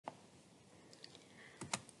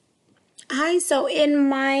Hi, so in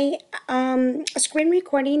my screen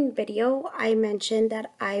recording video, I mentioned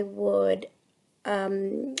that I would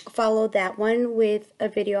follow that one with a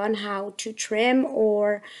video on how to trim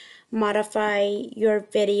or modify your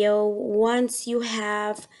video once you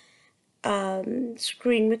have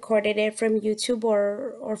screen recorded it from YouTube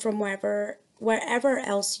or from wherever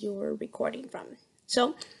else you were recording from.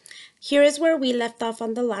 So here is where we left off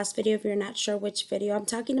on the last video. If you're not sure which video I'm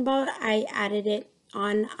talking about, I added it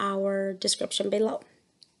on our description below.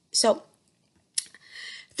 So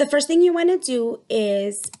the first thing you want to do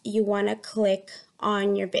is you want to click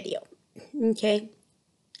on your video. Okay.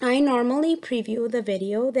 I normally preview the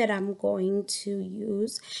video that I'm going to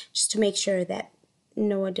use just to make sure that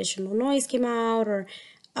no additional noise came out or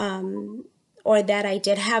that I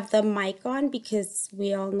did have the mic on, because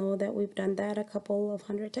we all know that we've done that a couple of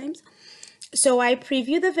hundred times. So I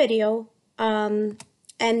preview the video and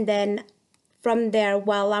then from there,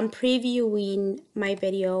 while I'm previewing my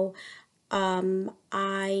video,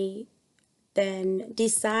 I then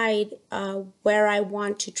decide where I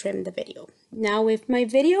want to trim the video. Now, if my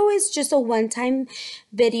video is just a one-time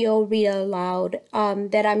video read aloud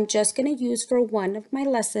that I'm just going to use for one of my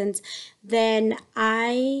lessons, then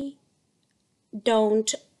I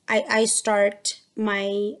start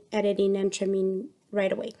my editing and trimming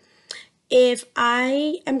right away. If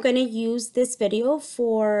I am going to use this video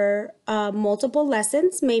for multiple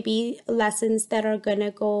lessons, maybe lessons that are going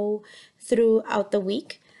to go throughout the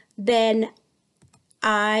week, then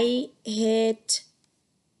I hit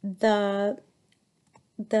the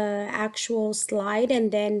actual slide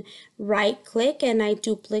and then right click and I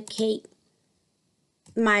duplicate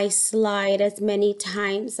my slide as many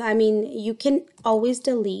times. I mean, you can always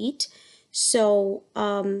delete. So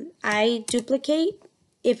I duplicate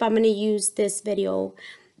if I'm going to use this video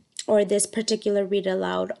or this particular read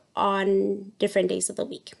aloud on different days of the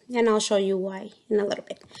week. And I'll show you why in a little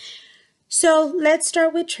bit. So let's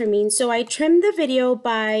start with trimming. So I trim the video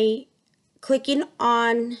by clicking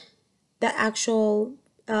on the actual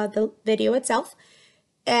the video itself.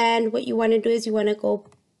 And what you want to do is you want to go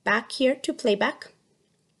back here to playback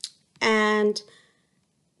and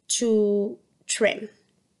to trim.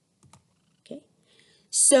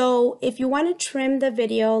 So if you want to trim the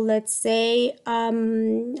video, let's say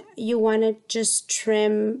you want to just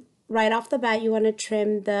trim right off the bat, you want to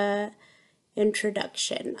trim the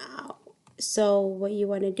introduction out. So what you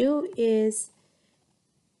want to do is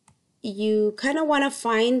you kind of want to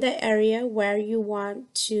find the area where you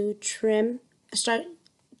want to trim, start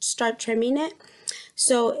trimming it.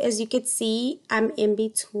 So as you can see, I'm in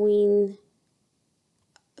between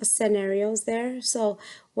scenarios there. So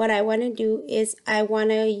what I want to do is I want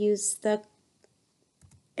to use the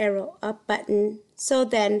arrow up button. So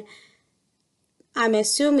then I'm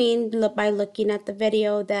assuming by looking at the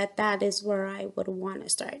video that that is where I would want to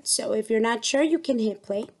start. So if you're not sure, you can hit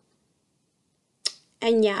play.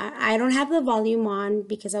 And yeah, I don't have the volume on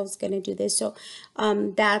because I was going to do this. So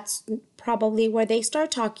that's probably where they start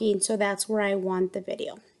talking. So that's where I want the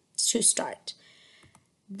video to start.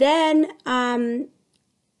 Then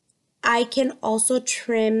I can also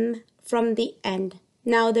trim from the end.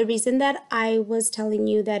 Now, the reason that I was telling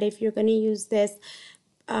you that if you're going to use this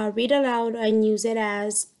read aloud and use it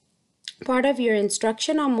as part of your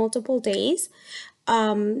instruction on multiple days,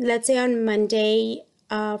 let's say on Monday,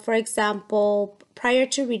 for example, prior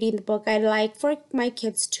to reading the book, I like for my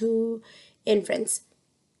kids to inference.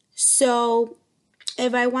 So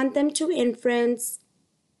if I want them to inference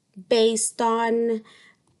based on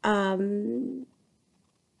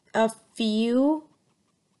a few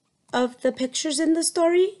of the pictures in the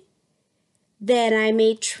story, then I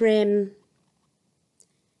may trim,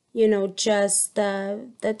 you know, just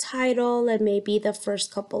the title and maybe the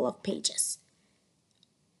first couple of pages.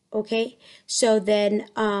 Okay, so then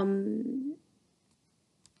I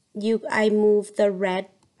move the red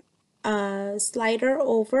slider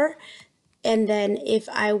over, and then if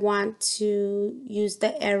I want to use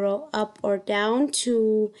the arrow up or down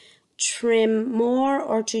to trim more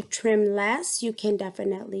or to trim less, you can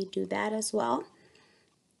definitely do that as well.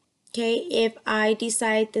 Okay, if I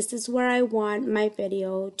decide this is where I want my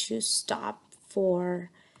video to stop for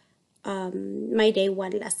my day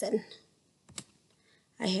one lesson,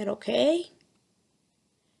 I hit OK,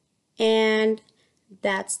 and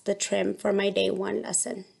that's the trim for my day one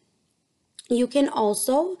lesson. You can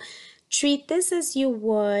also treat this as you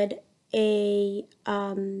would a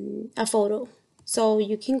photo. So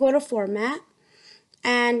you can go to format,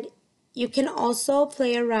 and you can also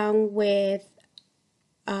play around with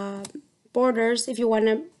borders if you want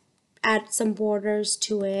to add some borders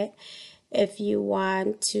to it. If you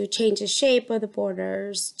want to change the shape of the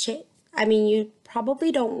borders, I mean, you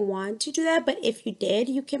probably don't want to do that, but if you did,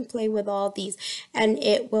 you can play with all these and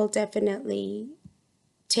it will definitely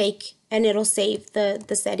take and it'll save the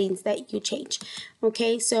settings that you change.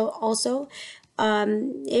 Okay, so also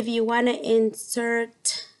if you want to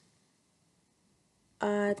insert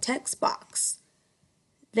a text box,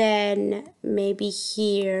 then maybe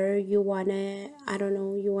here you want to, I don't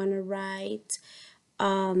know, you want to write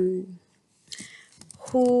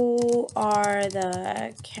who are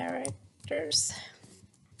the characters.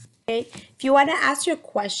 Okay, if you want to ask your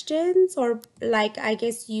questions, or like I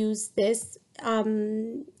guess use this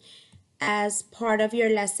as part of your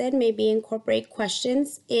lesson, maybe incorporate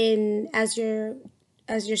questions in as your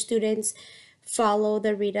students follow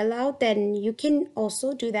the read aloud, then you can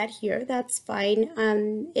also do that here. That's fine.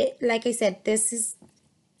 Like I said, it's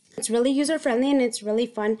really user friendly and it's really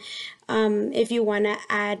fun. If you want to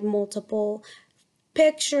add multiple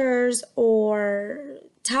pictures or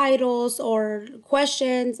titles or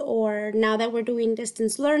questions, or now that we're doing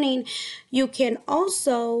distance learning, you can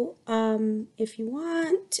also, if you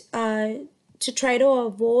want, to try to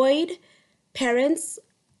avoid parents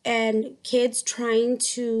and kids trying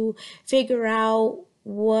to figure out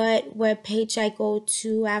what web page I go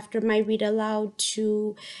to after my read aloud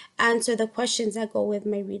to answer the questions that go with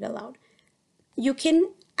my read aloud. You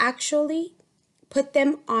can actually put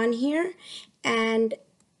them on here and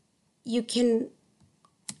you can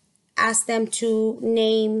ask them to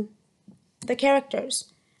name the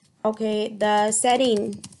characters, okay, the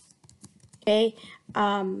setting, okay,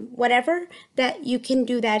 whatever, that you can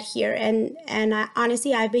do that here. And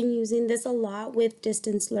honestly, I've been using this a lot with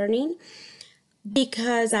distance learning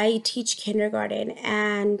because I teach kindergarten,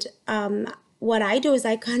 and what I do is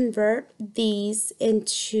I convert these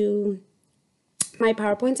into my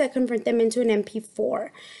PowerPoints. I convert them into an MP4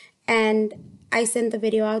 and I send the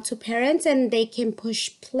video out to parents and they can push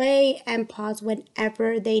play and pause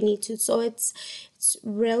whenever they need to. So it's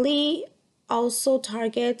really also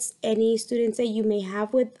targets any students that you may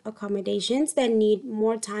have with accommodations that need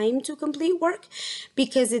more time to complete work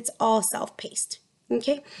because it's all self-paced.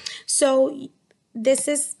 Okay, so this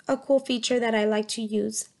is a cool feature that I like to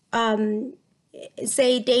use.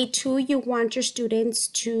 Say day 2, you want your students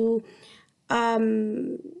to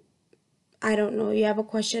I don't know, you have a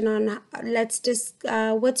question on, let's just,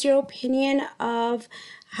 what's your opinion of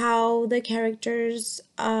how the characters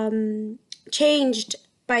changed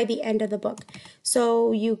by the end of the book?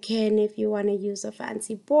 So you can, if you want to use a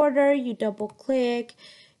fancy border, you double click,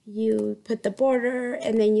 you put the border,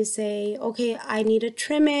 and then you say, okay, I need to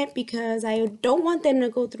trim it because I don't want them to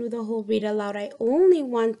go through the whole read aloud. I only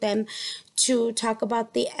want them to talk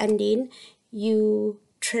about the ending. You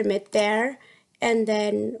trim it there, and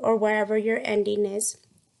then, or wherever your ending is.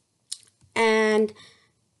 And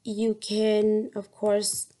you can, of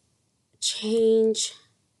course, change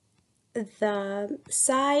the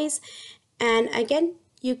size. And again,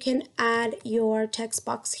 you can add your text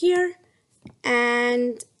box here,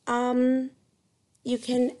 and you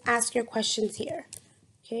can ask your questions here.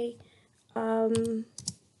 Okay.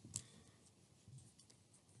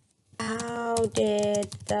 How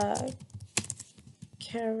did the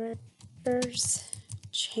characters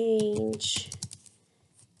change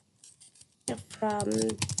from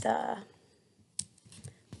the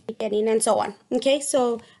beginning, and so on? Okay,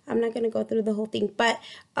 so I'm not going to go through the whole thing, but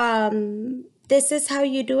this is how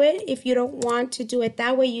you do it. If you don't want to do it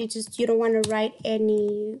that way, you don't want to write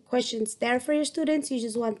any questions there for your students, you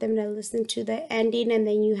just want them to listen to the ending and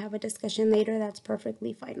then you have a discussion later, that's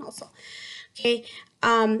perfectly fine also. Okay,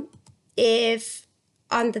 if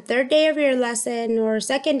on the 3rd day of your lesson or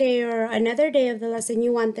 2nd day or another day of the lesson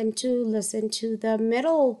you want them to listen to the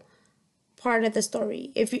middle part of the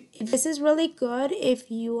story, if this is really good if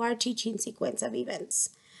you are teaching sequence of events.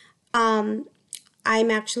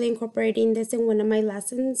 I'm actually incorporating this in one of my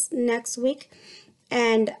lessons next week,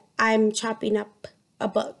 and I'm chopping up a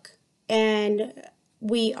book and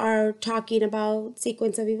we are talking about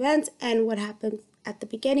sequence of events and what happens at the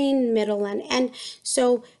beginning, middle, and end.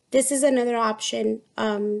 So this is another option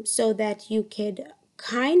so that you could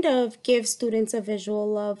kind of give students a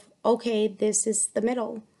visual of, okay, this is the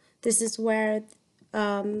middle. This is where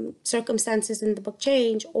circumstances in the book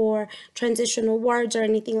change, or transitional words or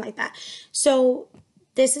anything like that. So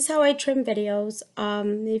this is how I trim videos.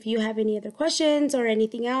 If you have any other questions or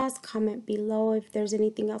anything else, comment below. If there's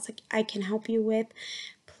anything else I can help you with,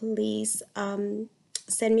 please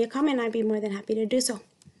send me a comment. I'd be more than happy to do so.